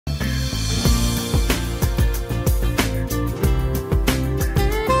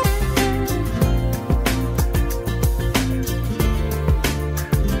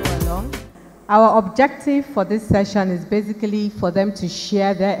Our objective for this session is basically for them to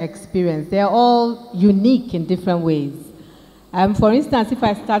share their experience. They're all unique in different ways. For instance, if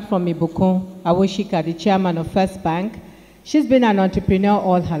I start from Ibukun, Awosika, the chairman of First Bank, she's been an entrepreneur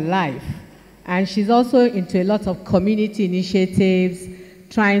all her life. And she's also into a lot of community initiatives,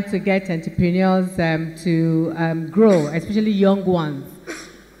 trying to get entrepreneurs to grow, especially young ones.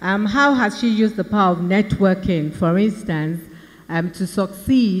 How has she used the power of networking, for instance, to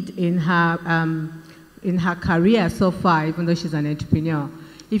succeed in her career so far, even though she's an entrepreneur?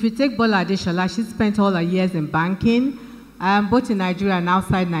 If you take Bola Adesola, she spent all her years in banking, both in Nigeria and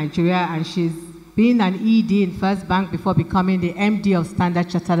outside Nigeria, and she's been an ED in First Bank before becoming the MD of Standard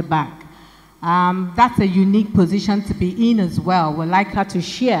Chartered Bank. That's a unique position to be in as well. We'd like her to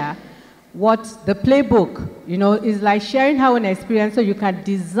share what the playbook, is like, sharing her own experience so you can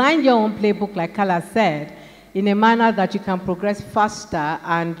design your own playbook, like Kala said, in a manner that you can progress faster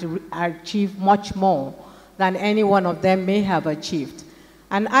and achieve much more than any one of them may have achieved.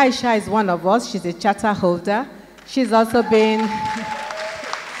 And Aishah is one of us. She's a charter holder. She's also been,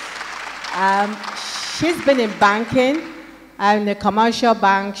 she's been in banking, in a commercial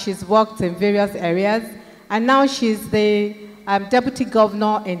bank. She's worked in various areas. And now she's the deputy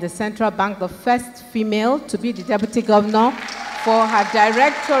governor in the central bank, the first female to be the deputy governor for her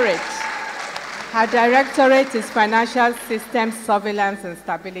directorate. Her directorate is Financial Systems Surveillance and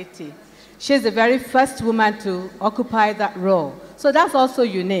Stability. She's the very first woman to occupy that role. So that's also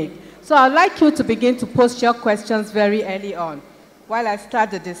unique. So I'd like you to begin to post your questions very early on while I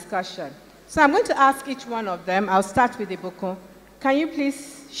start the discussion. So I'm going to ask each one of them. I'll start with Ibukun. Can you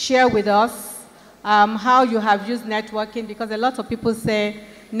please share with us how you have used networking? Because a lot of people say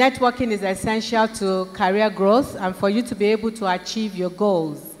networking is essential to career growth and for you to be able to achieve your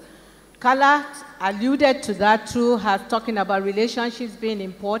goals. Kala alluded to that through her talking about relationships being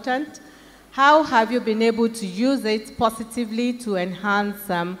important. How have you been able to use it positively to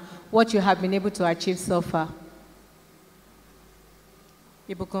enhance what you have been able to achieve so far?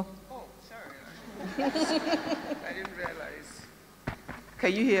 Ibukun. Oh, sorry. I didn't realize.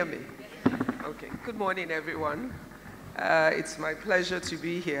 Can you hear me? Okay. Good morning, everyone. It's my pleasure to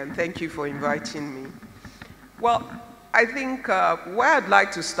be here, and thank you for inviting me. Well, I think where I'd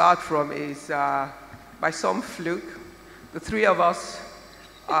like to start from is by some fluke. The three of us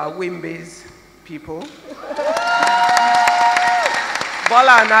are Wimbe's people.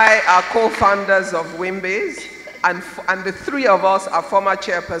 Bola and I are co-founders of Wimbe's, and the three of us are former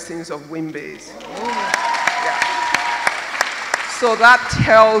chairpersons of Wimbe's. Yeah. So that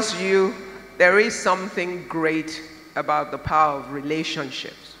tells you there is something great about the power of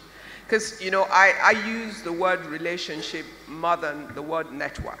relationships. Because, I use the word relationship more than the word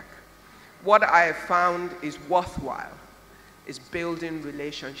network. What I have found is worthwhile is building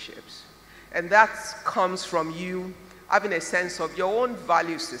relationships. And that comes from you having a sense of your own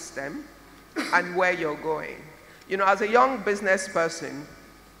value system and where you're going. As a young business person,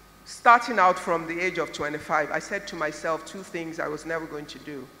 starting out from the age of 25, I said to myself two things I was never going to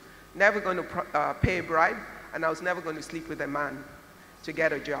do. Never going to pay a bribe, and I was never going to sleep with a man to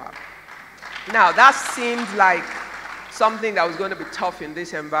get a job. Now, that seemed like something that was going to be tough in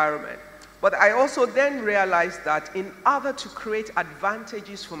this environment. But I also then realized that in order to create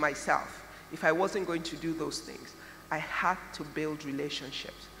advantages for myself, if I wasn't going to do those things, I had to build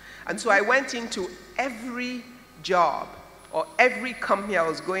relationships. And so I went into every job or every company I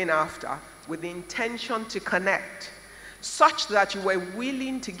was going after with the intention to connect, such that you were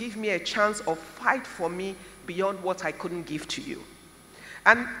willing to give me a chance or fight for me beyond what I couldn't give to you.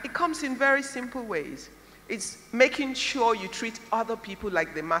 And it comes in very simple ways. It's making sure you treat other people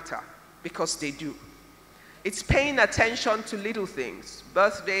like they matter, because they do. It's paying attention to little things,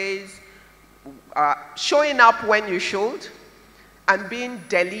 birthdays, showing up when you should, and being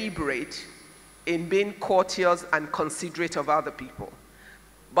deliberate in being courteous and considerate of other people.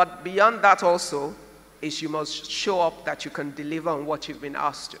 But beyond that also is you must show up that you can deliver on what you've been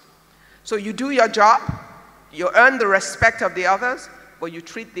asked to. So you do your job, you earn the respect of the others, but you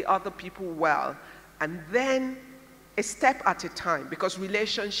treat the other people well. And then a step at a time, because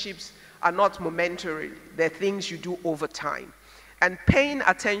relationships are not momentary. They're things you do over time. And paying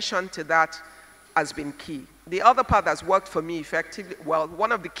attention to that has been key. The other part that's worked for me effectively, well,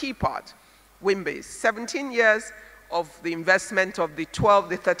 one of the key parts, Wimbe's. 17 years of the investment of the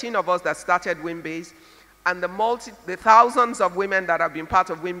 13 of us that started Wimbe's, and the thousands of women that have been part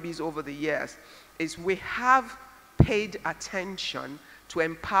of Wimbe's over the years, is we have paid attention to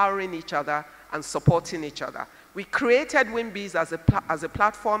empowering each other and supporting each other. We created Wimbe's as a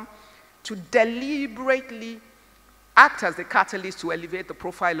platform to deliberately act as the catalyst to elevate the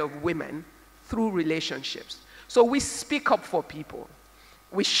profile of women through relationships. So we speak up for people.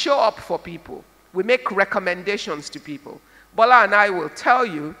 We show up for people. We make recommendations to people. Bola and I will tell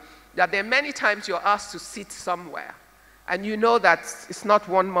you that there are many times you're asked to sit somewhere, and you know that it's not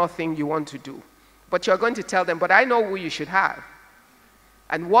one more thing you want to do. But you're going to tell them, but I know who you should have.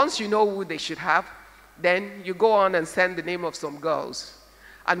 And once you know who they should have, then you go on and send the name of some girls.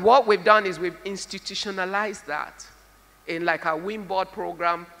 And what we've done is we've institutionalized that in like our WIN board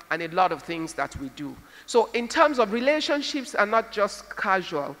program and a lot of things that we do. So in terms of relationships are not just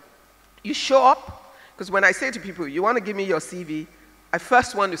casual. You show up, because when I say to people, you want to give me your CV, I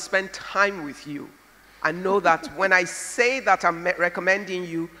first want to spend time with you and know that when I say that I'm recommending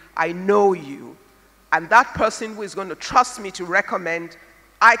you, I know you. And that person who is going to trust me to recommend,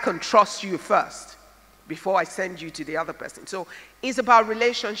 I can trust you first before I send you to the other person. So it's about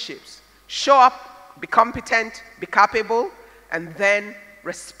relationships. Show up, be competent, be capable, and then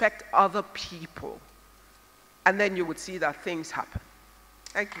respect other people. And then you would see that things happen.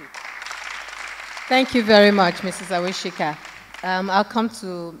 Thank you. Thank you very much, Mrs. Awosika. I'll come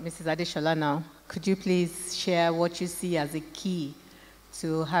to Mrs. Adesola now. Could you please share what you see as a key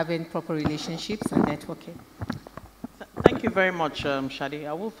to having proper relationships and networking? Thank you very much, Shadi.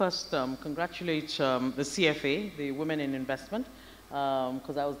 I will first congratulate the CFA, the Women in Investment,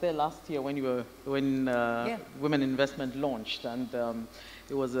 because I was there last year when Women in Investment launched, and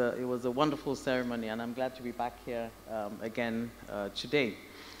it was a wonderful ceremony, and I'm glad to be back here again today.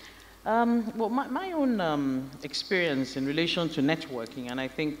 Well, my own experience in relation to networking, and I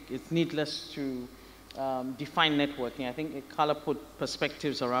think it's needless to define networking. I think Kala put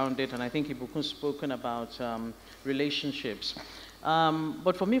perspectives around it, and I think Ibukun spoken about relationships.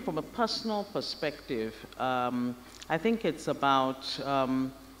 But for me, from a personal perspective, I think it's about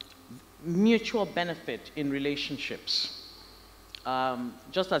mutual benefit in relationships.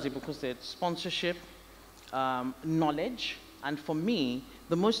 Just as Ibukun said, sponsorship, knowledge, and for me,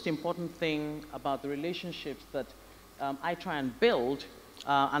 the most important thing about the relationships that I try and build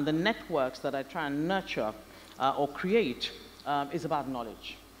and the networks that I try and nurture or create is about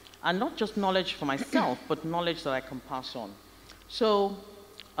knowledge. And not just knowledge for myself, but knowledge that I can pass on. So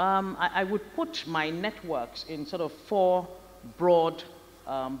I would put my networks in sort of 4 broad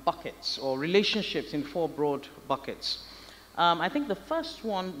buckets, or relationships in 4 broad buckets. I think the first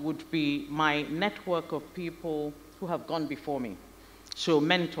one would be my network of people who have gone before me. So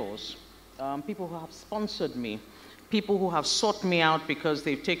mentors, people who have sponsored me, people who have sought me out because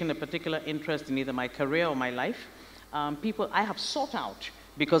they've taken a particular interest in either my career or my life, people I have sought out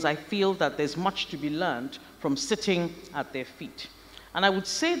because I feel that there's much to be learned from sitting at their feet. And I would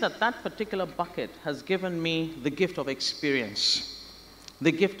say that that particular bucket has given me the gift of experience,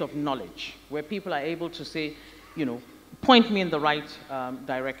 the gift of knowledge, where people are able to say, you know, point me in the right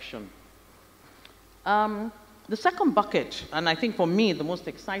direction. The second bucket, and I think for me the most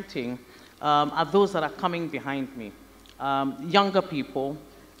exciting, are those that are coming behind me. Younger people,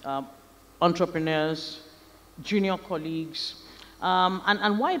 entrepreneurs, junior colleagues.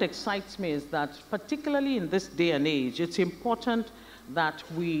 And why it excites me is that, particularly in this day and age, it's important that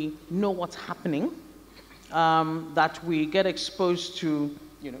we know what's happening, that we get exposed to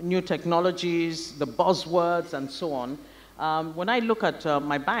new technologies, the buzzwords, and so on. When I look at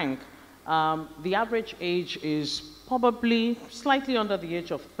my bank, the average age is probably slightly under the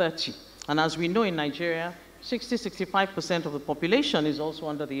age of 30. And as we know in Nigeria, 60–65% of the population is also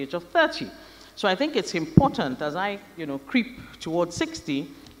under the age of 30. So I think it's important as I creep towards 60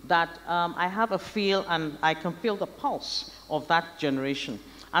 that I have a feel and I can feel the pulse of that generation.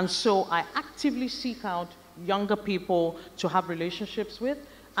 And so I actively seek out younger people to have relationships with,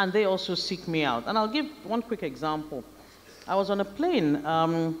 and they also seek me out. And I'll give one quick example. I was on a plane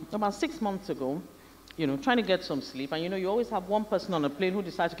about 6 months ago, trying to get some sleep. And you always have one person on a plane who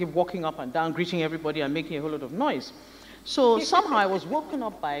decides to keep walking up and down, greeting everybody and making a whole lot of noise. So somehow I was woken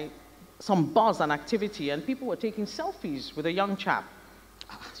up by some buzz and activity, and people were taking selfies with a young chap.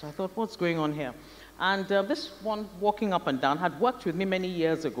 So I thought, what's going on here? And this one walking up and down had worked with me many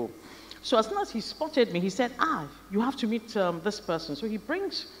years ago. So as soon as he spotted me, he said, you have to meet this person. So he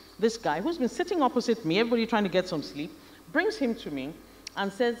brings this guy who's been sitting opposite me, everybody trying to get some sleep, brings him to me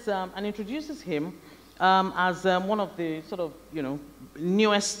and says, and introduces him as one of the sort of,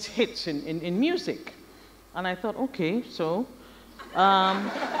 newest hits in music. And I thought, okay, so,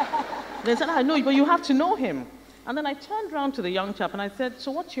 they said, I know, but you have to know him. And then I turned around to the young chap and I said, so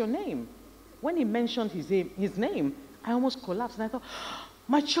what's your name? When he mentioned his name, I almost collapsed and I thought,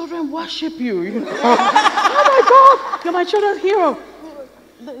 my children worship you. Oh my God, you're my children's hero.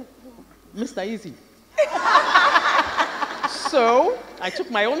 Mr. Easy. So I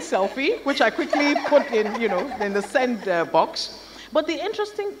took my own selfie, which I quickly put in, you know, in the send box. But the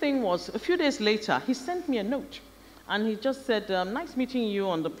interesting thing was, a few days later, he sent me a note. And he just said, nice meeting you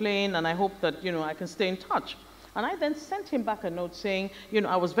on the plane, and I hope that, you know, I can stay in touch. And I then sent him back a note saying, you know,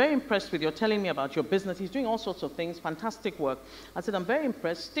 I was very impressed with your telling me about your business. He's doing all sorts of things, fantastic work. I said, I'm very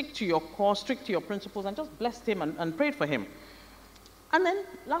impressed. Stick to your core, stick to your principles, and just blessed him and prayed for him. And then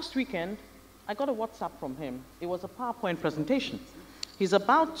last weekend, I got a WhatsApp from him. It was a PowerPoint presentation. He's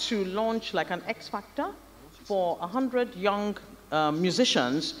about to launch like an X Factor for 100 young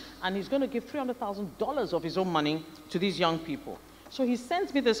musicians, and he's going to give $300,000 of his own money to these young people. So he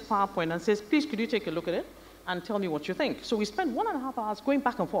sends me this PowerPoint and says, please, could you take a look at it and tell me what you think? So we spent 1.5 hours going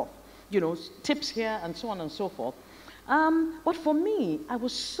back and forth, you know, tips here and so on and so forth. But for me, I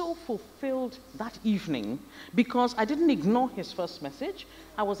was so fulfilled that evening because I didn't ignore his first message.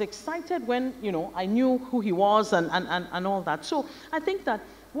 I was excited when, you know, I knew who he was and all that. So I think that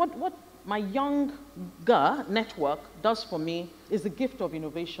what my younger network does for me is the gift of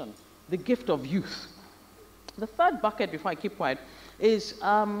innovation, the gift of youth. The third bucket, before I keep quiet, is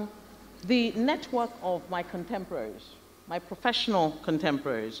the network of my contemporaries, my professional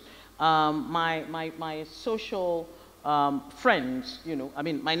contemporaries, my social friends, you know, I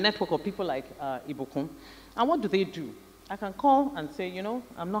mean, my network of people like Ibukun. And what do? I can call and say, you know,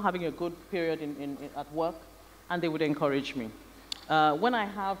 I'm not having a good period at work, and they would encourage me. When I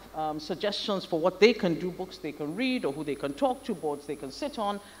have suggestions for what they can do, books they can read, or who they can talk to, boards they can sit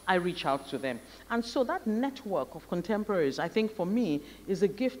on, I reach out to them. And so that network of contemporaries, I think for me, is a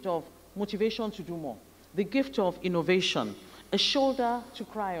gift of motivation to do more, the gift of innovation, a shoulder to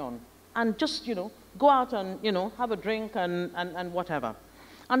cry on, and just, you know, go out and, you know, have a drink and whatever.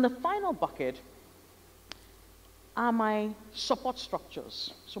 And the final bucket are my support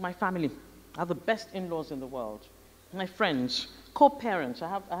structures. So my family, I have the best in-laws in the world. My friends, co-parents, I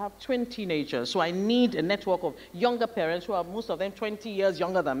have twin teenagers, so I need a network of younger parents who are, most of them, 20 years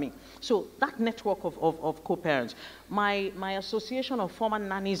younger than me. So that network of co-parents, my association of former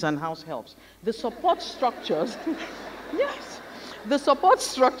nannies and house helps, the support structures, yes, the support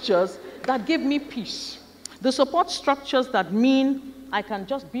structures that give me peace, the support structures that mean I can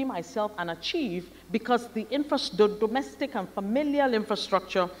just be myself and achieve because the domestic and familial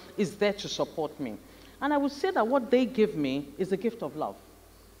infrastructure is there to support me. And I would say that what they give me is the gift of love,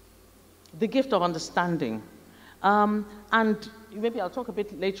 the gift of understanding. And maybe I'll talk a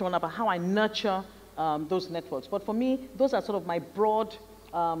bit later on about how I nurture those networks. But for me, those are sort of my broad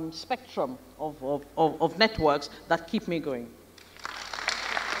spectrum of networks that keep me going.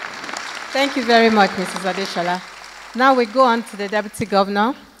 Thank you very much, Mrs. Adesola. Now we go on to the Deputy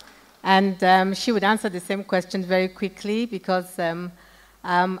Governor, and she would answer the same question very quickly because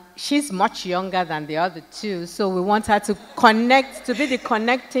she's much younger than the other two, so we want her to connect, to be the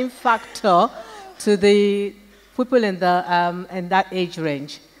connecting factor to the people in that age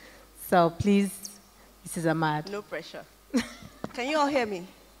range. So please, Mrs. Ahmad. No pressure. Can you all hear me?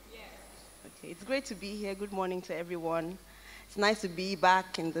 Yes. Okay, it's great to be here. Good morning to everyone. It's nice to be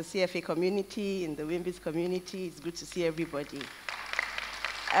back in the CFA community, in the WIMBIS community. It's good to see everybody.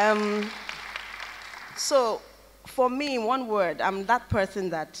 So, for me, in one word, I'm that person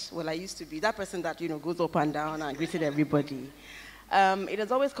that, well, I used to be, that person that, you know, goes up and down and greeted everybody. It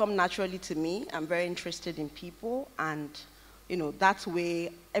has always come naturally to me. I'm very interested in people, and, you know, that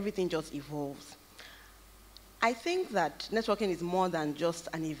way, everything just evolves. I think that networking is more than just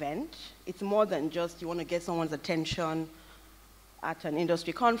an event. It's more than just you want to get someone's attention at an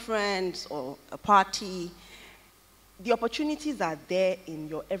industry conference or a party. The opportunities are there in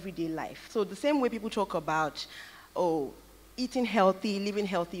your everyday life. So the same way people talk about, oh, eating healthy, living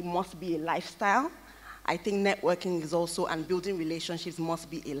healthy must be a lifestyle, I think networking is also, and building relationships must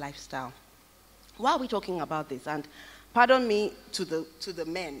be a lifestyle. Why are we talking about this? And pardon me to the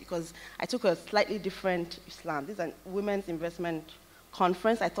men, because I took a slightly different Islam. This is a women's investment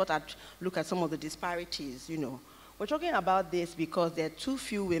conference. I thought I'd look at some of the disparities, you know. We're talking about this because there are too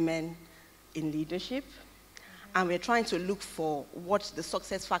few women in leadership, and we're trying to look for what the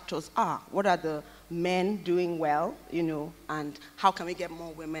success factors are. What are the men doing well, you know, and how can we get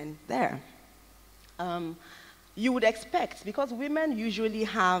more women there? You would expect, because women usually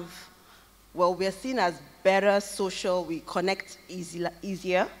have, well, we're seen as better social, we connect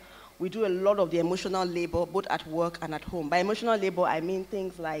easier. We do a lot of the emotional labor, both at work and at home. By emotional labor, I mean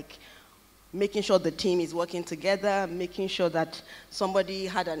things like making sure the team is working together, making sure that somebody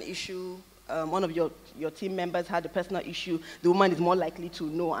had an issue, one of your team members had a personal issue, the woman is more likely to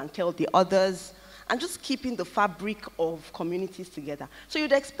know and tell the others, and just keeping the fabric of communities together. So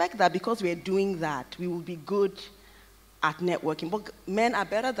you'd expect that because we're doing that, we will be good at networking, but men are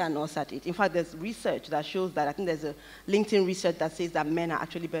better than us at it. In fact, there's research that shows that. I think there's a LinkedIn research that says that men are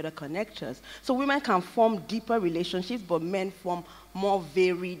actually better connectors. So women can form deeper relationships, but men form more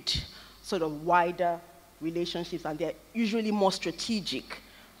varied, sort of wider relationships, and they're usually more strategic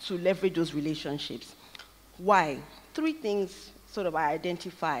to leverage those relationships. Why? 3 things sort of I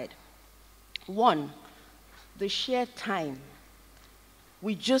identified. 1, the shared time.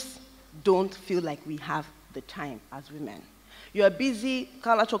 We just don't feel like we have the time as women. You're busy.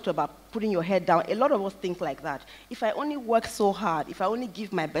 Carla talked about putting your head down. A lot of us think like that. If I only work so hard, if I only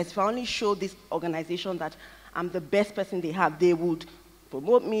give my best, if I only show this organization that I'm the best person they have, they would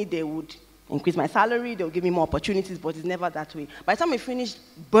promote me, they would increase my salary, they'll give me more opportunities, but it's never that way. By the time we finish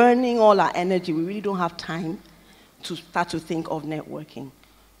burning all our energy, we really don't have time to start to think of networking.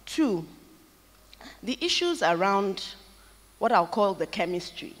 2, the issues around what I'll call the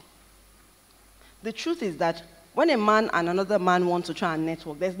chemistry. The truth is that when a man and another man want to try and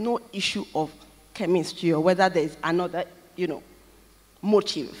network, there's no issue of chemistry or whether there's another,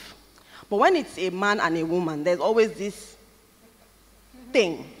 motive. But when it's a man and a woman, there's always this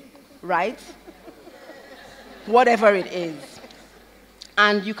thing, right? Whatever it is.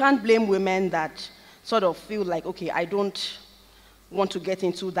 And you can't blame women that sort of feel like, okay, I don't want to get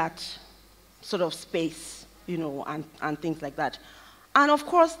into that sort of space, and things like that. And of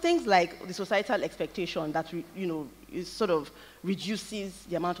course, things like the societal expectation that, it sort of reduces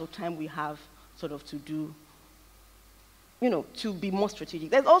the amount of time we have sort of to do, to be more strategic.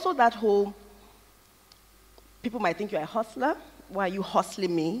 There's also that whole, people might think you're a hustler. Why are you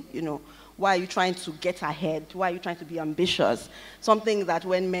hustling me? Why are you trying to get ahead? Why are you trying to be ambitious? Something that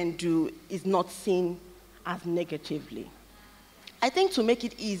when men do is not seen as negatively. I think to make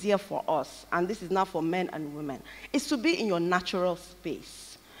it easier for us, and this is now for men and women, is to be in your natural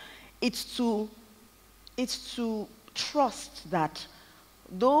space. It's to trust that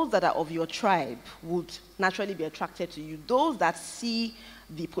those that are of your tribe would naturally be attracted to you. Those that see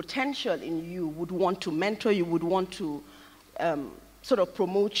the potential in you would want to mentor you, would want to sort of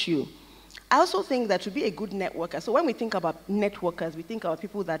promote you. I also think that to be a good networker, so when we think about networkers, we think about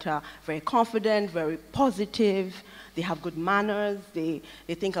people that are very confident, very positive, they have good manners, they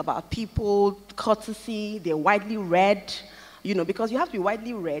think about people, courtesy, they're widely read, because you have to be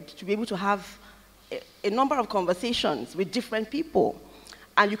widely read to be able to have a number of conversations with different people.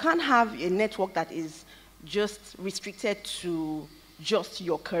 And you can't have a network that is just restricted to just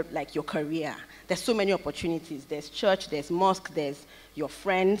your career. There's so many opportunities. There's church, there's mosque, there's your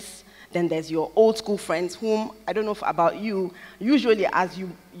friends, then there's your old school friends whom, I don't know about you, usually as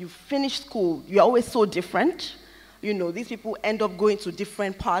you finish school, you're always so different. These people end up going to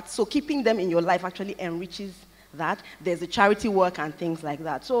different parts, so keeping them in your life actually enriches that. There's the charity work and things like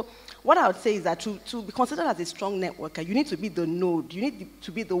that. So what I would say is that to be considered as a strong networker, you need to be the node. You need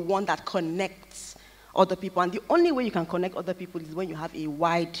to be the one that connects other people. And the only way you can connect other people is when you have a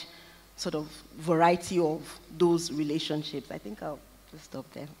wide sort of variety of those relationships. I think I'll just stop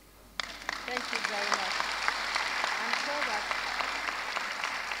there. Thank you very much.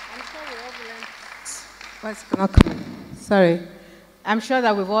 I'm sure we all learned. Sorry. I'm sure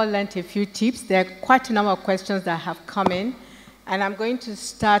that we've all learned a few tips. There are quite a number of questions that have come in, and I'm going to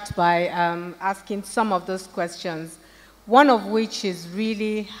start by asking some of those questions. One of which is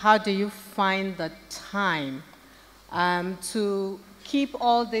really, how do you find the time to keep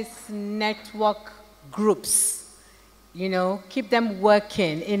all these network groups, keep them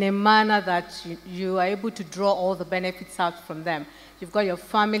working in a manner that you are able to draw all the benefits out from them? You've got your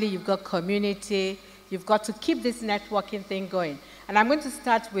family, you've got community, you've got to keep this networking thing going. And I'm going to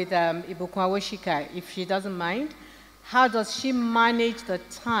start with Ibukun Awosika, if she doesn't mind. How does she manage the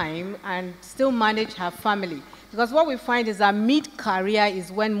time and still manage her family? Because what we find is that mid-career is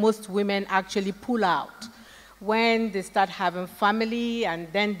when most women actually pull out, when they start having family,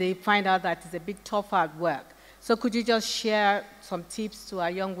 and then they find out that it's a bit tougher at work. So could you just share some tips to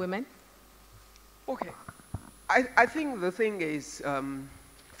our young women? Okay. I think the thing is,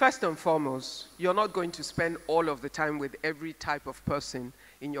 first and foremost, you're not going to spend all of the time with every type of person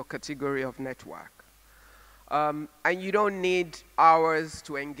in your category of network. And you don't need hours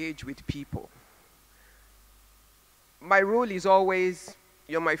to engage with people. My rule is always,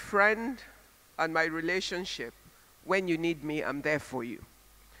 you're my friend, and my relationship, when you need me, I'm there for you.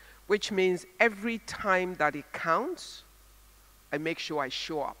 Which means every time that it counts, I make sure I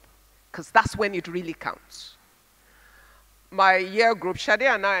show up, because that's when it really counts. My year group, Shade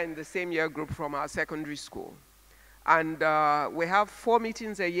and I are in the same year group from our secondary school. And we have 4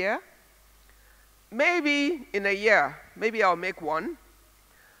 meetings a year. Maybe in a year, maybe I'll make one.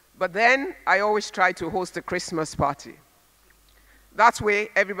 But then I always try to host a Christmas party. That way,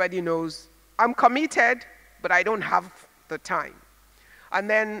 everybody knows I'm committed, but I don't have the time. And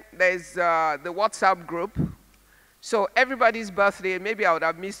then there's the WhatsApp group. So everybody's birthday, maybe I would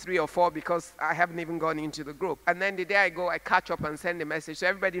have missed 3 or 4 because I haven't even gone into the group. And then the day I go, I catch up and send a message. So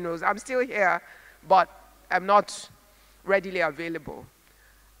everybody knows I'm still here, but I'm not readily available.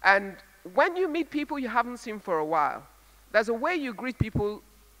 And when you meet people you haven't seen for a while, there's a way you greet people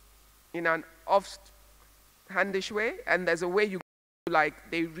in an offhandish way, and there's a way you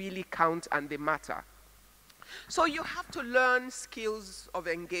like they really count and they matter. So you have to learn skills of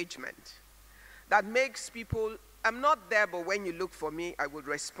engagement that makes people, I'm not there, but when you look for me, I would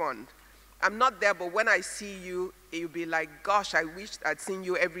respond. I'm not there, but when I see you, you'll be like, gosh, I wish I'd seen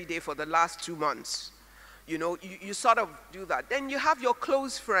you every day for the last 2 months. You know, you sort of do that. Then you have your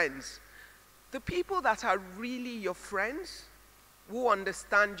close friends. The people that are really your friends, who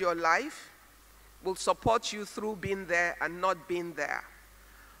understand your life, will support you through being there and not being there.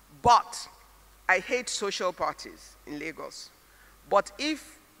 But I hate social parties in Lagos. But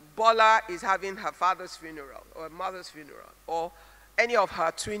if Bola is having her father's funeral or mother's funeral, or any of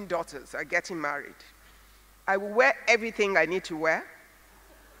her twin daughters are getting married, I will wear everything I need to wear,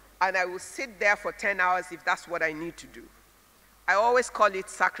 and I will sit there for 10 hours if that's what I need to do. I always call it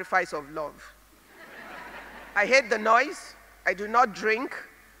sacrifice of love. I hate the noise. I do not drink.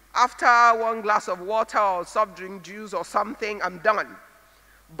 After 1 glass of water or soft drink juice or something, I'm done.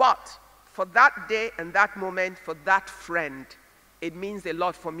 But for that day and that moment, for that friend, it means a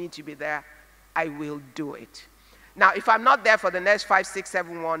lot for me to be there. I will do it. Now, if I'm not there for the next 5, 6,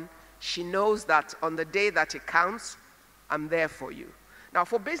 7, 1, she knows that on the day that it counts, I'm there for you. Now,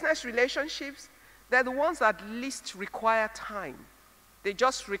 for business relationships, they're the ones that least require time. They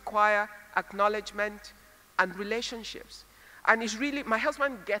just require acknowledgement and relationships. And it's really, my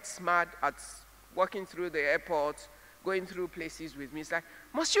husband gets mad at walking through the airport, going through places with me. He's like,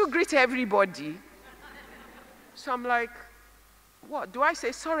 must you greet everybody? So I'm like, what? Do I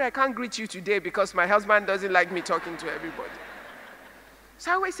say, sorry, I can't greet you today because my husband doesn't like me talking to everybody?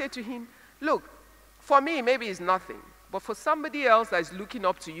 So I always say to him, look, for me, maybe it's nothing. But for somebody else that's looking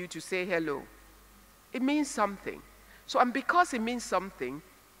up to you to say hello, it means something. So, and because it means something,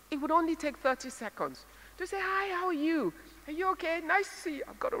 it would only take 30 seconds to say, hi, how are you? Are you okay? Nice to see you.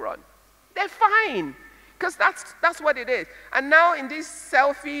 I've got to run. They're fine, because that's what it is. And now in this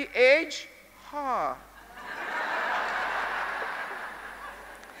selfie age,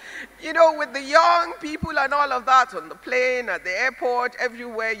 you know, with the young people and all of that, on the plane, at the airport,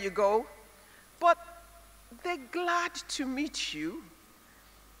 everywhere you go, but they're glad to meet you.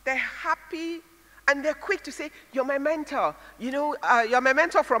 They're happy, and they're quick to say, you're my mentor. You know, you're my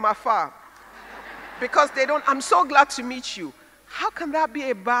mentor from afar. Because they don't, I'm so glad to meet you. How can that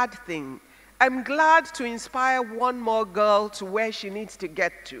be a bad thing? I'm glad to inspire one more girl to where she needs to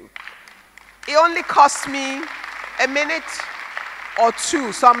get to. It only costs me a minute or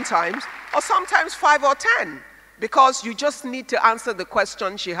 2 sometimes, or sometimes 5 or 10, because you just need to answer the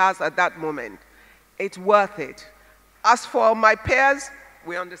question she has at that moment. It's worth it. As for my peers,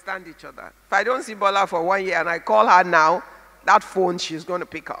 we understand each other. If I don't see Bola for 1 year and I call her now, that phone she's going to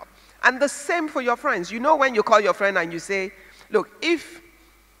pick up. And the same for your friends. You know when you call your friend and you say, look, if,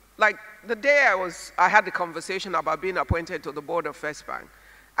 like the day I had the conversation about being appointed to the board of First Bank,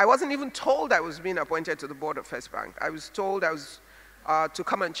 I wasn't even told I was being appointed to the board of First Bank. I was told I was to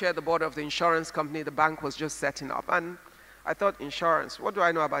come and chair the board of the insurance company the bank was just setting up. And I thought, insurance, what do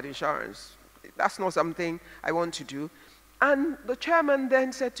I know about insurance? That's not something I want to do. And the chairman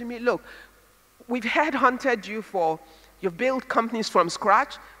then said to me, look, we've headhunted you you've built companies from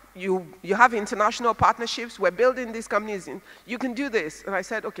scratch. You have international partnerships. We're building these companies. You can do this. And I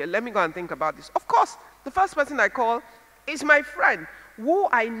said, okay, let me go and think about this. Of course, the first person I call is my friend, who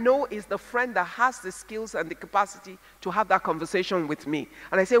I know is the friend that has the skills and the capacity to have that conversation with me.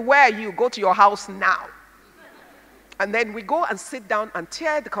 And I say, where are you? Go to your house now. And then we go and sit down and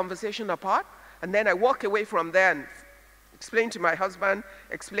tear the conversation apart. And then I walk away from there and explain to my husband,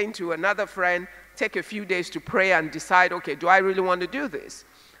 explain to another friend, take a few days to pray and decide, okay, do I really want to do this?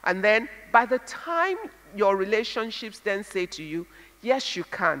 And then by the time your relationships then say to you, yes, you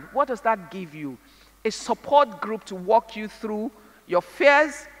can, what does that give you? A support group to walk you through your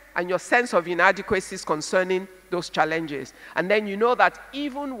fears and your sense of inadequacies concerning those challenges. And then you know that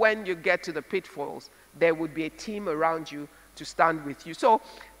even when you get to the pitfalls, there would be a team around you to stand with you. So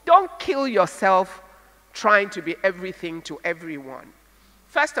don't kill yourself trying to be everything to everyone.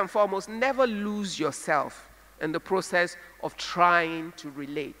 First and foremost, never lose yourself in the process of trying to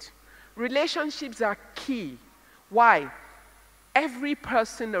relate. Relationships are key. Why? Every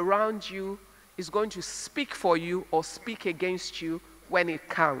person around you is going to speak for you or speak against you when it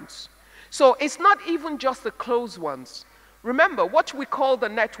counts. So it's not even just the close ones. Remember, what we call the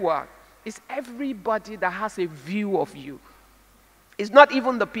network is everybody that has a view of you. It's not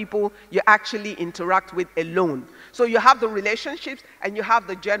even the people you actually interact with alone. So you have the relationships and you have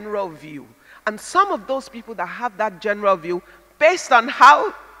the general view. And some of those people that have that general view, based on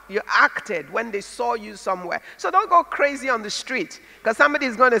how you acted when they saw you somewhere. So don't go crazy on the street, because somebody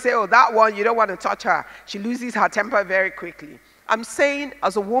is going to say, oh, that one, you don't want to touch her. She loses her temper very quickly. I'm saying,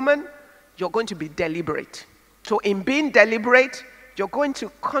 as a woman, you're going to be deliberate. So in being deliberate, you're going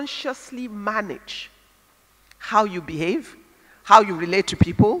to consciously manage how you behave, how you relate to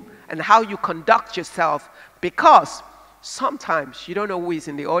people, and how you conduct yourself, because sometimes you don't know who is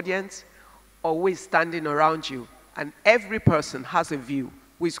in the audience or who is standing around you, and every person has a view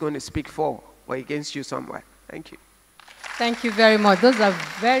who is going to speak for or against you somewhere. Thank you. Thank you very much. Those are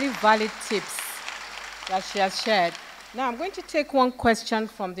very valid tips that she has shared. Now I'm going to take one question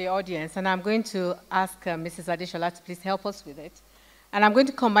from the audience, and I'm going to ask Mrs. Adesola to please help us with it. And I'm going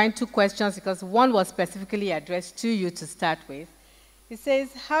to combine two questions because one was specifically addressed to you to start with. It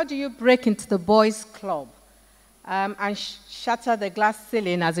says, how do you break into the boys' club and shatter the glass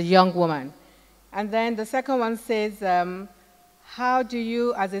ceiling as a young woman? And then the second one says, how do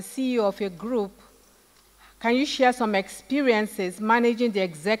you, as a CEO of a group, can you share some experiences managing the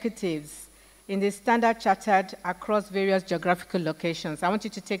executives in the Standard Chartered across various geographical locations? I want you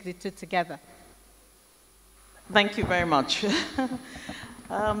to take the two together. Thank you very much.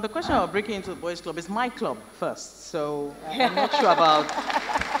 The question about breaking into the boys' club is my club first, so I'm not sure about...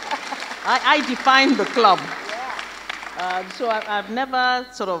 I define the club. So I've never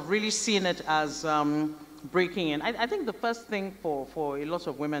sort of really seen it as breaking in. I think the first thing for a lot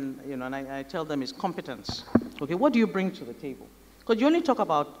of women, you know, and I tell them, is competence. Okay, what do you bring to the table? Because you only talk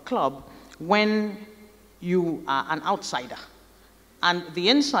about club when you are an outsider. And the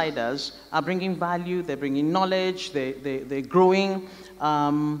insiders are bringing value, they're bringing knowledge, they're growing.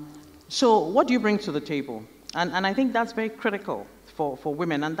 So what do you bring to the table? And I think that's very critical for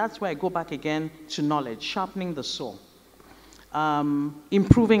women. And that's where I go back again to knowledge, sharpening the saw.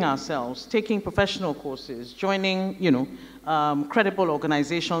 Improving ourselves, taking professional courses, joining, you know, credible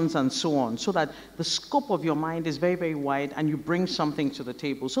organizations and so on, so that the scope of your mind is very, very wide and you bring something to the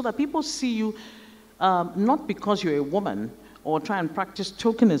table, so that people see you not because you're a woman or try and practice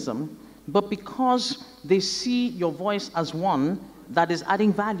tokenism, but because they see your voice as one that is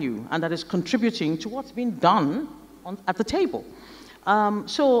adding value and that is contributing to what's been done at the table.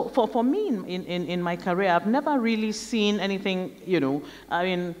 So for me in my career, I've never really seen anything, you know, I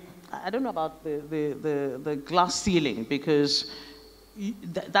mean, I don't know about the glass ceiling, because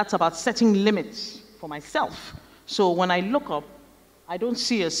that's about setting limits for myself. So when I look up, I don't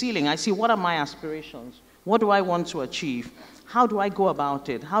see a ceiling. I see, what are my aspirations? What do I want to achieve? How do I go about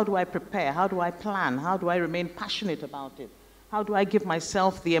it? How do I prepare? How do I plan? How do I remain passionate about it? How do I give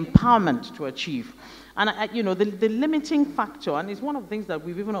myself the empowerment to achieve? And you know, the limiting factor, and it's one of the things that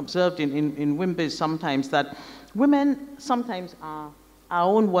we've even observed in WIMBIZ sometimes, that women sometimes are our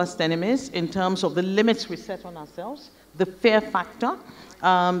own worst enemies in terms of the limits we set on ourselves, the fear factor,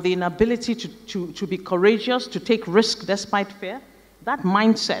 the inability to be courageous, to take risk despite fear, that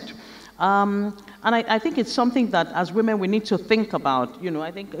mindset. And I think it's something that as women we need to think about. You know, I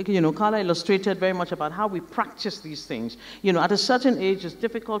think, you know, Carla illustrated very much about how we practice these things. You know, at a certain age it's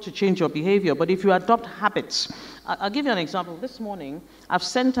difficult to change your behavior, but if you adopt habits. I'll give you an example. This morning I've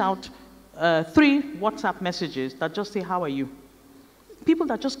sent out 3 WhatsApp messages that just say, how are you? People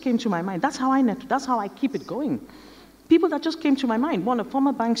that just came to my mind. That's how I keep it going. People that just came to my mind. One, a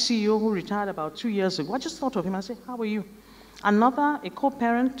former bank CEO who retired about 2 years ago. I just thought of him. I said, how are you? Another, a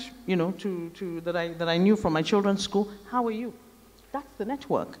co-parent, you know, that I knew from my children's school. How are you? That's the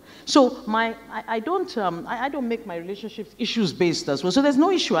network. So I don't make my relationships issues based as well. So there's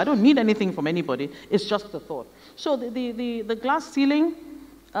no issue. I don't need anything from anybody. It's just the thought. So the glass ceiling,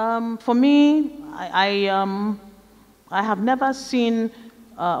 for me, I have never seen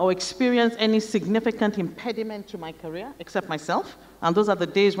or experienced any significant impediment to my career except myself. And those are the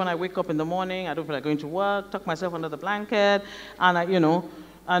days when I wake up in the morning, I don't feel like going to work, tuck myself under the blanket,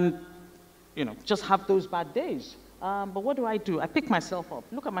 and just have those bad days. But what do? I pick myself up,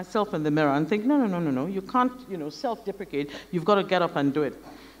 look at myself in the mirror and think, no, you can't, self-deprecate. You've got to get up and do it.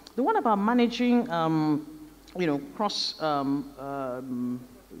 The one about managing,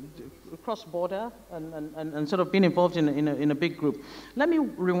 cross-border and sort of being involved in a big group. Let me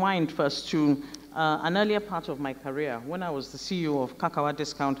rewind first to an earlier part of my career when I was the CEO of Kakawa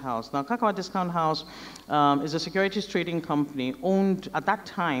Discount House. Now, Kakawa Discount House is a securities trading company owned at that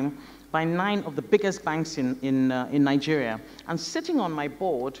time by 9 of the biggest banks in Nigeria. And sitting on my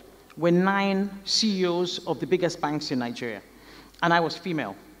board were 9 CEOs of the biggest banks in Nigeria. And I was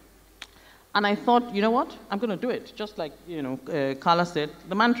female. And I thought, you know what? I'm going to do it. Just like, Carla said,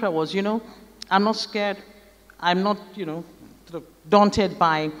 the mantra was, I'm not scared. I'm not, sort of daunted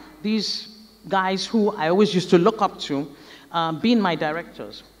by these guys who I always used to look up to being my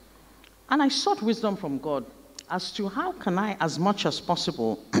directors. And I sought wisdom from God as to how can I, as much as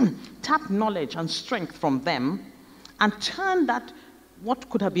possible, tap knowledge and strength from them and turn that, what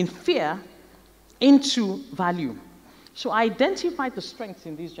could have been fear, into value. So I identified the strengths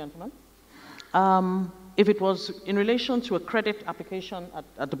in these gentlemen. If it was in relation to a credit application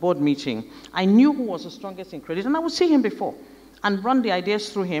at the board meeting, I knew who was the strongest in credit, and I would see him before and run the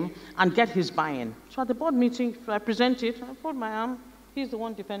ideas through him and get his buy-in. So at the board meeting, I presented, I put my arm, he's the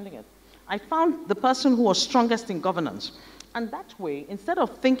one defending it. I found the person who was strongest in governance. And that way, instead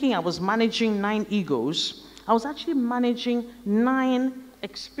of thinking I was managing 9 egos, I was actually managing 9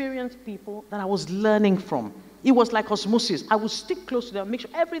 experienced people that I was learning from. It was like osmosis. I would stick close to them, make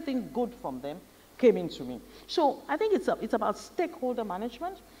sure everything good from them came into me. So I think it's about stakeholder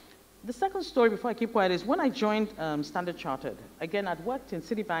management. The second story, before I keep quiet, is when I joined Standard Chartered. Again, I'd worked in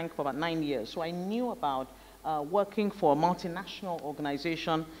Citibank for about 9 years, so I knew about working for a multinational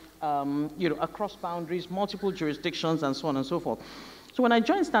organization, across boundaries, multiple jurisdictions, and so on and so forth. So when I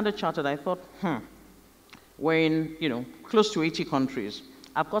joined Standard Chartered, I thought, we're in, close to 80 countries.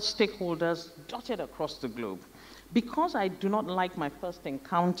 I've got stakeholders dotted across the globe. Because I do not like my first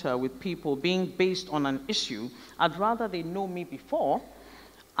encounter with people being based on an issue, I'd rather they know me before.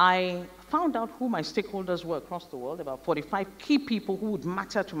 I found out who my stakeholders were across the world, about 45 key people who would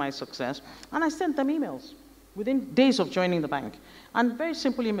matter to my success, and I sent them emails within days of joining the bank. And very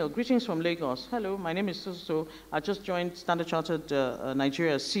simple email, greetings from Lagos. Hello, my name is so-so. I just joined Standard Chartered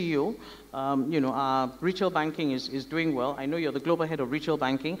Nigeria as CEO. Our retail banking is doing well. I know you're the global head of retail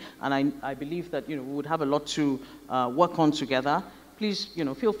banking, and I believe that, we would have a lot to work on together. Please,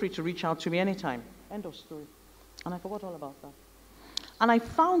 feel free to reach out to me anytime. End of story. And I forgot all about that. And I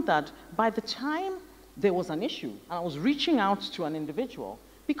found that by the time there was an issue, and I was reaching out to an individual,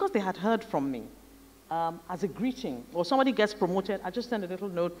 because they had heard from me, as a greeting, or somebody gets promoted, I just send a little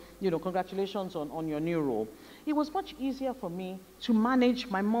note, congratulations on your new role. It was much easier for me to manage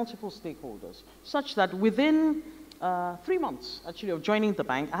my multiple stakeholders, such that within 3 months, actually, of joining the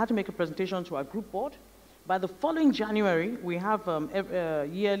bank, I had to make a presentation to our group board. By the following January, we have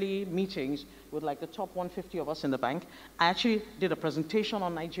yearly meetings with like the top 150 of us in the bank. I actually did a presentation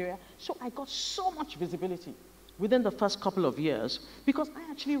on Nigeria, so I got so much visibility within the first couple of years, because I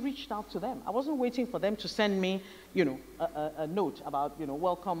actually reached out to them. I wasn't waiting for them to send me, a note about,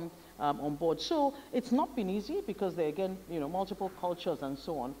 welcome on board. So it's not been easy because there are, again, multiple cultures and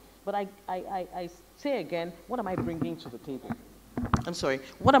so on. But I say again, what am I bringing to the table? I'm sorry,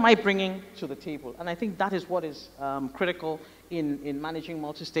 what am I bringing to the table? And I think that is what is critical in managing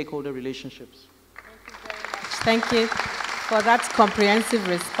multi-stakeholder relationships. Thank you for that comprehensive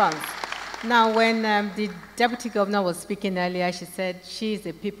response. Now, when the Deputy Governor was speaking earlier, she said she is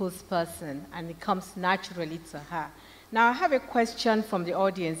a people's person, and it comes naturally to her. Now, I have a question from the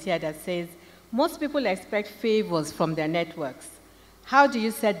audience here that says, most people expect favors from their networks. How do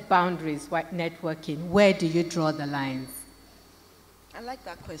you set boundaries while networking? Where do you draw the lines? I like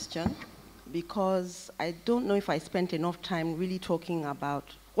that question because I don't know if I spent enough time really talking about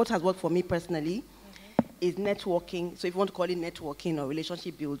what has worked for me personally. Is networking, so if you want to call it networking or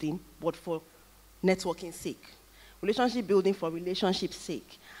relationship building, but for networking sake. Relationship building for relationship's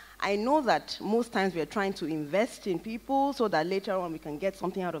sake. I know that most times we are trying to invest in people so that later on we can get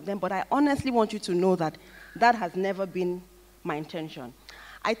something out of them, but I honestly want you to know that that has never been my intention.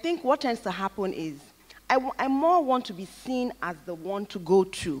 I think what tends to happen is I more want to be seen as the one to go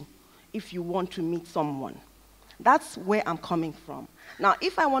to if you want to meet someone. That's where I'm coming from. Now,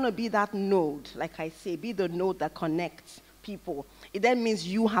 if I want to be that node, like I say, be the node that connects people, it then means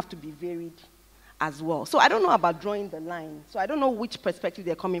you have to be varied as well. So I don't know about drawing the line. So I don't know which perspective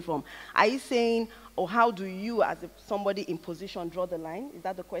they're coming from. Are you saying, or how do you, as somebody in position, draw the line? Is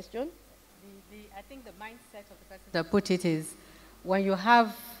that the question? I think the mindset of the person that put it is, when you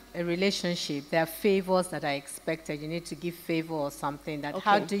have a relationship, there are favors that are expected. You need to give favor or something. That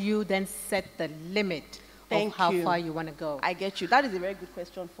How do you then set the limit of how far you want to go? I get you. That is a very good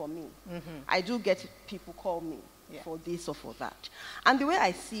question for me. I do get people call me for this or for that. And the way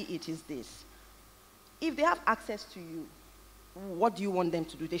I see it is this. If they have access to you, what do you want them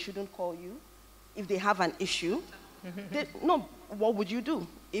to do? They shouldn't call you. If they have an issue, no, what would you do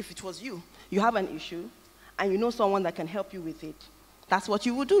if it was you? You have an issue, and you know someone that can help you with it. that's what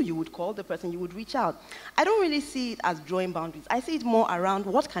you would do. You would call the person, you would reach out. I don't really see it as drawing boundaries. I see it more around,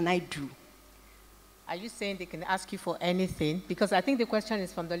 what can I do? Are you saying they can ask you for anything? Because I think the question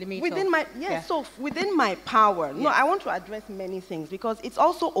is from the limit within of, my, so within my power. No, I want to address many things because it's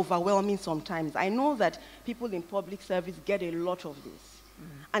also overwhelming sometimes. I know that people in public service get a lot of this,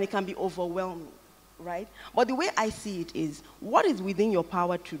 and it can be overwhelming, right? But the way I see it is, what is within your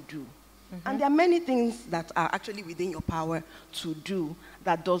power to do? And there are many things that are actually within your power to do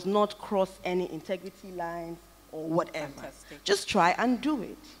that does not cross any integrity lines or whatever. Fantastic. Just try and do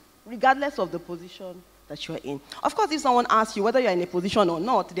it, regardless of the position that you're in. Of course, if someone asks you whether you're in a position or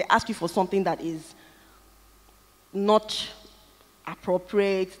not, they ask you for something that is not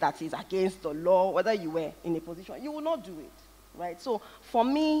appropriate, that is against the law, whether you were in a position, you will not do it, right? So for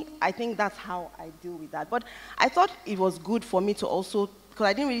me, I think that's how I deal with that. But I thought it was good for me to also, because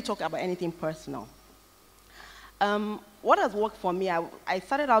I didn't really talk about anything personal. What has worked for me, I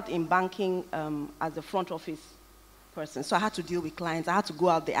started out in banking as a front office person. So I had to deal with clients. I had to go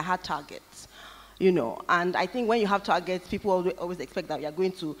out there. I had targets, you know. And I think when you have targets, people always expect that you're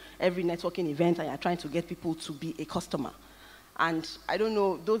going to every networking event and you're trying to get people to be a customer. And I don't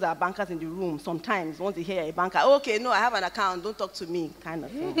know, those are bankers in the room. Sometimes, once they hear a banker, oh, okay, no, I have an account, don't talk to me, kind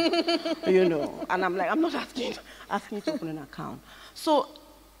of thing, you know. And I'm like, I'm not asking you to open an account. So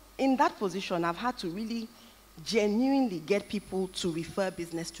in that position, I've had to really genuinely get people to refer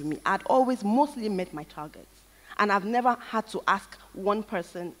business to me. I'd always mostly met my targets. And I've never had to ask one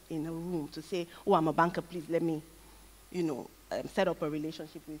person in a room to say, oh, I'm a banker, please let me, you know, set up a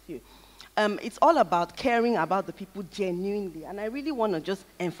relationship with you. It's all about caring about the people genuinely. And I really want to just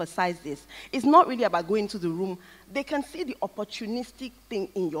emphasize this. It's not really about going to the room. They can see the opportunistic thing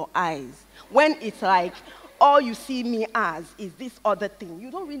in your eyes. When it's like, all you see me as is this other thing. You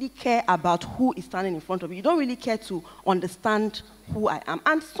don't really care about who is standing in front of you. You don't really care to understand who I am.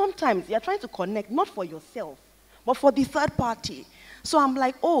 And sometimes you're trying to connect, not for yourself, but for the third party. So I'm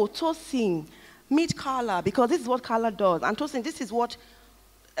like, oh, Tosin, meet Carla, because this is what Carla does. And Tosin, this is what,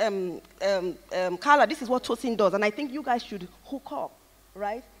 Carla, this is what Tosin does. And I think you guys should hook up,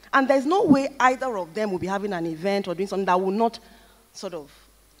 right? And there's no way either of them will be having an event or doing something that will not sort of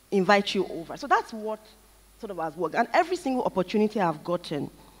invite you over. So that's what sort of has worked. And every single opportunity I've gotten,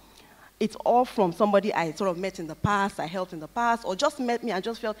 it's all from somebody I sort of met in the past, I helped in the past, or just met me and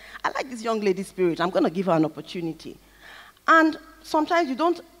just felt, I like this young lady's spirit, I'm going to give her an opportunity. And sometimes you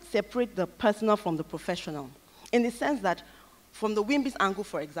don't separate the personal from the professional, in the sense that from the Wimby's angle,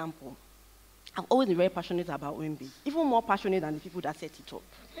 for example, I've always been very passionate about Wimby, even more passionate than the people that set it up.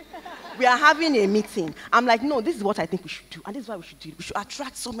 We are having a meeting. I'm like, no, this is what I think we should do, and this is why we should do it. We should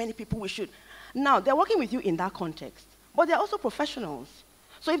attract so many people, we should. Now, they're working with you in that context, but they're also professionals.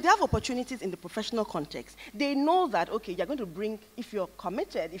 So if they have opportunities in the professional context, they know that, okay, you're going to bring, if you're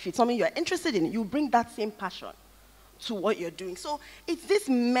committed, if it's something you're interested in, you bring that same passion to what you're doing. So it's this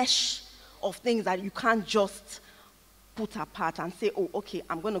mesh of things that you can't just put apart and say, oh, okay,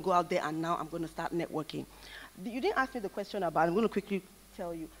 I'm going to go out there and now I'm going to start networking. You didn't ask me the question about, I'm going to quickly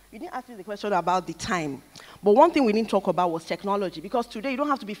tell you, you didn't ask me the question about the time. But one thing we didn't talk about was technology, because today you don't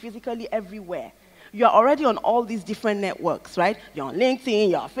have to be physically everywhere. You're already on all these different networks, right? You're on LinkedIn,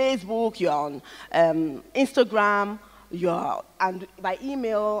 you're on Facebook, you're on Instagram, and by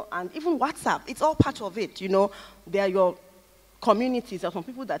email, and even WhatsApp. It's all part of it, you know. There are your communities. There are some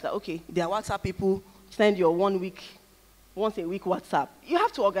people that are, okay, they are WhatsApp people, send your once a week WhatsApp. You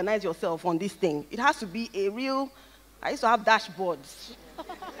have to organize yourself on this thing. It has to be a real, I used to have dashboards,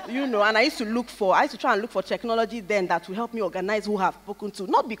 you know, and I used to try and look for technology then that will help me organize who I've spoken to.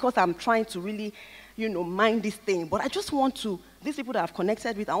 Not because I'm trying to really, you know, mind this thing, but I just want to, these people that I've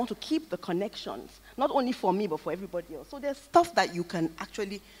connected with, I want to keep the connections, not only for me, but for everybody else. So there's stuff that you can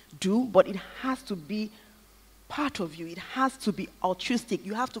actually do, but it has to be part of you. It has to be altruistic.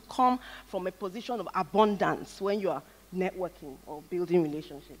 You have to come from a position of abundance when you are networking or building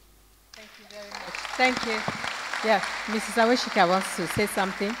relationships. Thank you very much. Thank you. Yes, Mrs. Awosika wants to say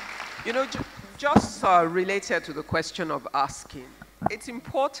something. You know, just related to the question of asking, it's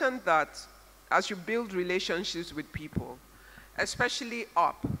important that as you build relationships with people, especially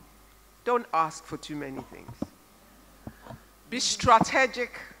up, don't ask for too many things. Be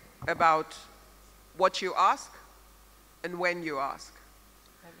strategic about what you ask and when you ask.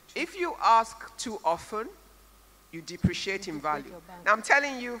 If you ask too often, you depreciate in value. Now, I'm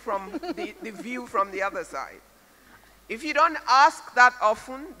telling you from the view from the other side. If you don't ask that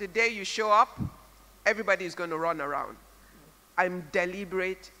often, the day you show up, everybody is going to run around. I'm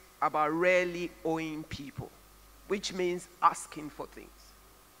deliberate about rarely owing people, which means asking for things.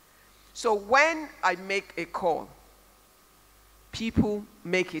 So when I make a call, people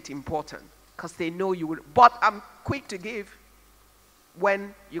make it important because they know you will. But I'm quick to give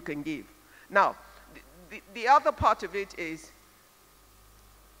when you can give. Now, the other part of it is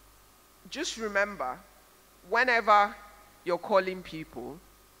just remember, whenever you're calling people,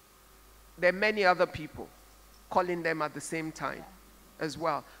 there are many other people calling them at the same time as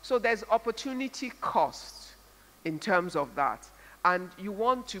well. So there's opportunity cost in terms of that. And you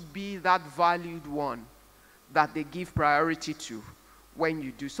want to be that valued one that they give priority to when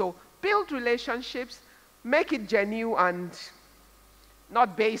you do. So build relationships, make it genuine and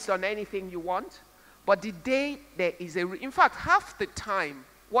not based on anything you want. But the day there is in fact, half the time,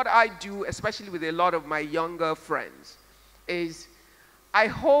 what I do, especially with a lot of my younger friends, is I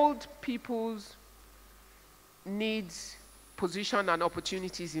hold people's needs, position, and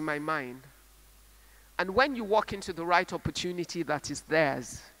opportunities in my mind. And when you walk into the right opportunity that is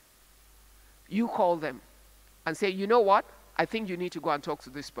theirs, you call them and say, you know what? I think you need to go and talk to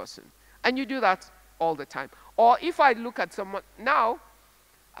this person. And you do that all the time. Or if I look at someone, now,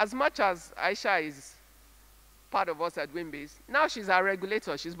 as much as Aishah is part of us at Wimbies, now she's our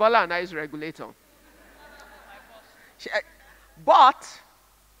regulator. She's Bola and I's regulator. But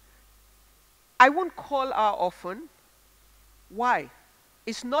I won't call her often. Why?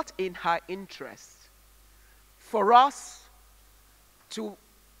 It's not in her interest for us to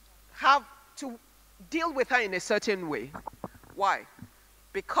deal with her in a certain way. Why?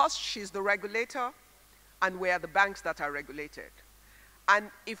 Because she's the regulator and we are the banks that are regulated. And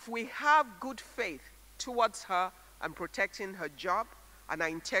if we have good faith towards her and protecting her job and her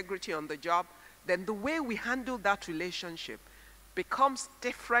integrity on the job, then the way we handle that relationship becomes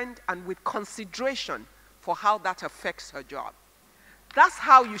different and with consideration for how that affects her job. That's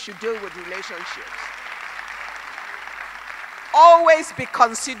how you should deal with relationships. Always be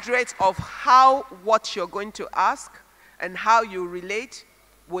considerate of how what you're going to ask and how you relate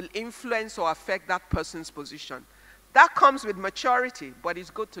will influence or affect that person's position. That comes with maturity, but it's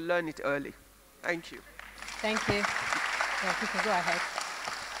good to learn it early. Thank you. Thank you. Yeah, you can go ahead.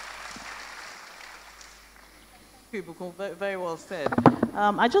 Ibukun, very well said.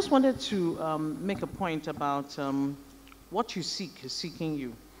 I just wanted to make a point about what you seek is seeking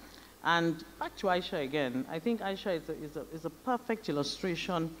you. And back to Aishah again, I think Aishah is a perfect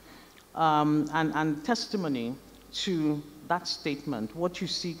illustration and testimony to that statement, what you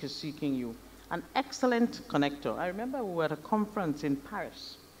seek is seeking you. An excellent connector. I remember we were at a conference in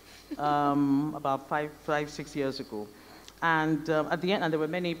Paris about five, 6 years ago. And at the end, and there were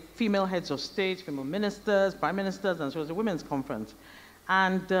many female heads of state, female ministers, prime ministers, and so it was a women's conference.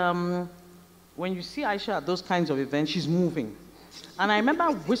 And when you see Aishah at those kinds of events, she's moving. And I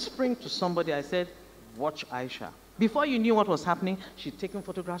remember whispering to somebody, I said, watch Aishah. Before you knew what was happening, she'd taken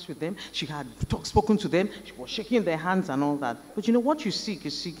photographs with them, she had spoken to them, she was shaking their hands and all that. But you know, what you seek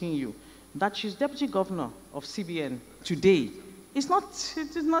is seeking you. That she's deputy governor of CBN today, it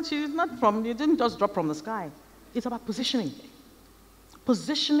didn't just drop from the sky. It's about positioning.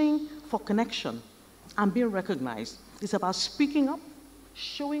 Positioning for connection and being recognized. It's about speaking up,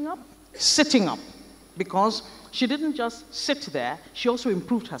 showing up, sitting up. Because she didn't just sit there, she also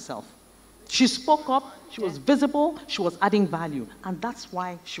improved herself. She spoke up, she was visible, she was adding value, and that's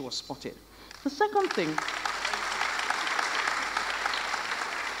why she was spotted. The second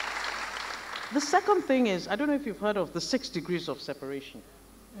thing is, I don't know if you've heard of the 6 degrees of separation.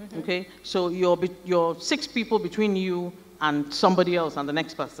 Mm-hmm. Okay, so you're 6 people between you and somebody else and the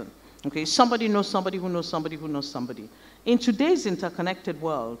next person. Okay, somebody knows somebody who knows somebody who knows somebody. In today's interconnected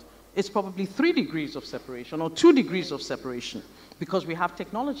world, it's probably 3 degrees of separation or 2 degrees of separation because we have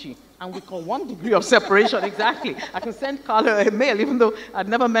technology and we call 1 degree of separation exactly. I can send Carla a mail even though I'd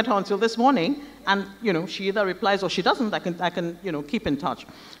never met her until this morning, and you know, she either replies or she doesn't. I can you know, keep in touch.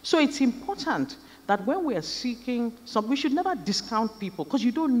 So it's important that when we are seeking we should never discount people because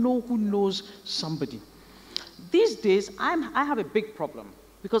you don't know who knows somebody. These days, I have a big problem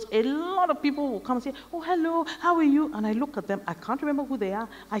because a lot of people will come and say, oh, hello, how are you? And I look at them, I can't remember who they are.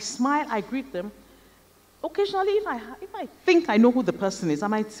 I smile, I greet them. Occasionally, if I think I know who the person is, I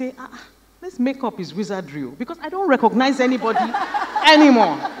might say, this makeup is wizardry because I don't recognize anybody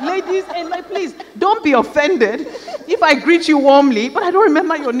anymore. Ladies, and please, don't be offended if I greet you warmly, but I don't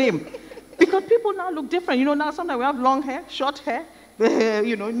remember your name. Because people now look different. You know, now sometimes we have long hair, short hair,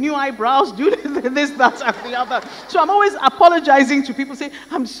 you know, new eyebrows, do this, that, and the other. So I'm always apologizing to people, say,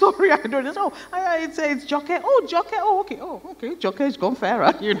 I'm sorry, I don't know. Oh, it's Joke. Oh, Joke. Oh, okay, Joke is gone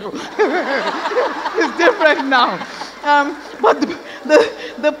fairer, you know. It's different now. But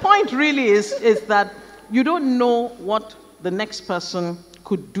the point really is that you don't know what the next person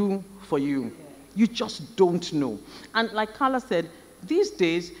could do for you. You just don't know. And like Carla said, these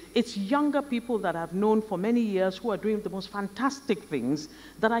days, it's younger people that I've known for many years who are doing the most fantastic things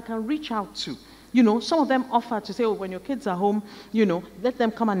that I can reach out to. You know, some of them offer to say, oh, when your kids are home, you know, let them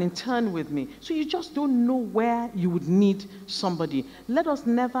come and intern with me. So you just don't know where you would need somebody. Let us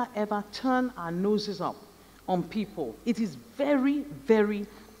never, ever turn our noses up on people. It is very, very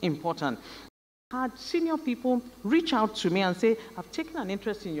important. I had senior people reach out to me and say, I've taken an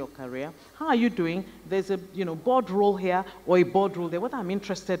interest in your career. How are you doing? There's a board role here or a board role there, whether I'm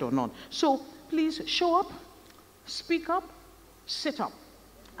interested or not. So please show up, speak up, sit up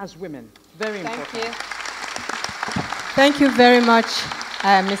as women. Very important. Thank you. Thank you very much,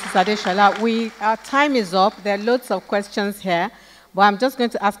 Mrs. Adesola. Our time is up. There are loads of questions here, but I'm just going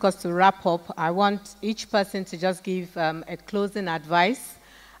to ask us to wrap up. I want each person to just give a closing advice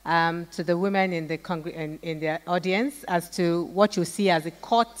to the women in the audience as to what you see as a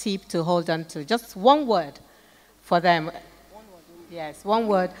core tip to hold on to. Just one word for them. One word. Yes, one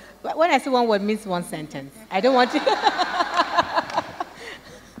word. But when I say one word, it means one sentence. I don't want to...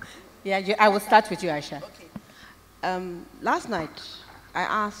 Yeah, I will start with you, Aishah. Okay. Last night, I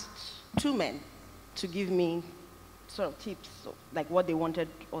asked two men to give me sort of tips, like what they wanted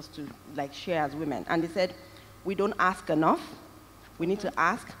us to share as women. And they said, we don't ask enough. We need to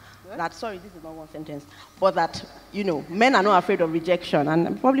ask that, sorry, this is not one sentence, but that, men are not afraid of rejection. And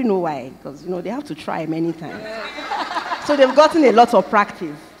I probably know why, because, they have to try many times. Yeah. So they've gotten a lot of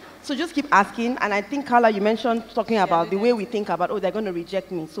practice. So just keep asking, and I think, Carla, you mentioned talking about the way we think about, oh, they're going to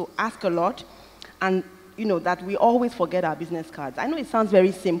reject me. So ask a lot, and, that we always forget our business cards. I know it sounds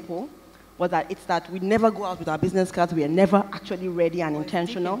very simple, but it's that we never go out with our business cards. We are never actually ready and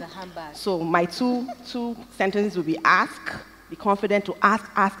intentional. So my two sentences will be ask, be confident to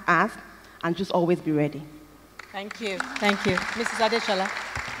ask, and just always be ready. Thank you. Thank you. Mrs. Adesola.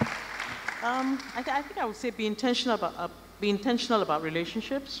 I think I would say be intentional about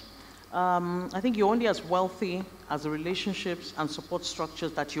relationships. I think you're only as wealthy as the relationships and support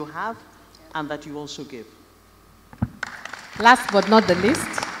structures that you have and that you also give. Last but not the least.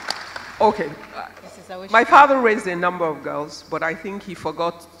 Okay. My father raised a number of girls, but I think he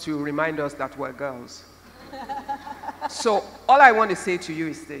forgot to remind us that we're girls. So all I want to say to you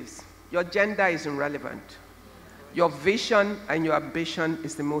is this. Your gender is irrelevant. Your vision and your ambition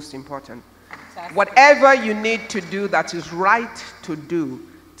is the most important. Whatever you need to do that is right to do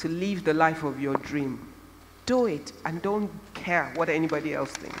to live the life of your dream, do it and don't care what anybody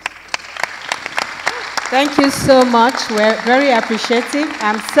else thinks. Thank you so much. We're very appreciative.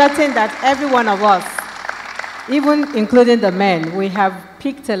 I'm certain that every one of us, even including the men, we have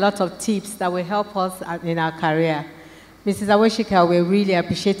picked a lot of tips that will help us in our career. Mrs. Awosika, we're really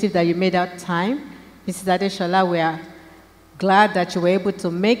appreciative that you made out time. Mrs. Adesola, we are glad that you were able to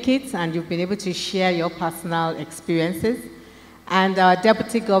make it and you've been able to share your personal experiences. And our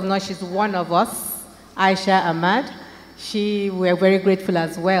Deputy Governor, she's one of us, Aishah Ahmad. We're very grateful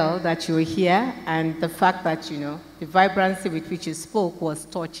as well that you were here and the fact that, the vibrancy with which you spoke was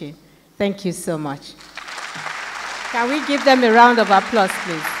touching. Thank you so much. Can we give them a round of applause,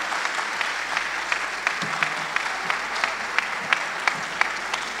 please?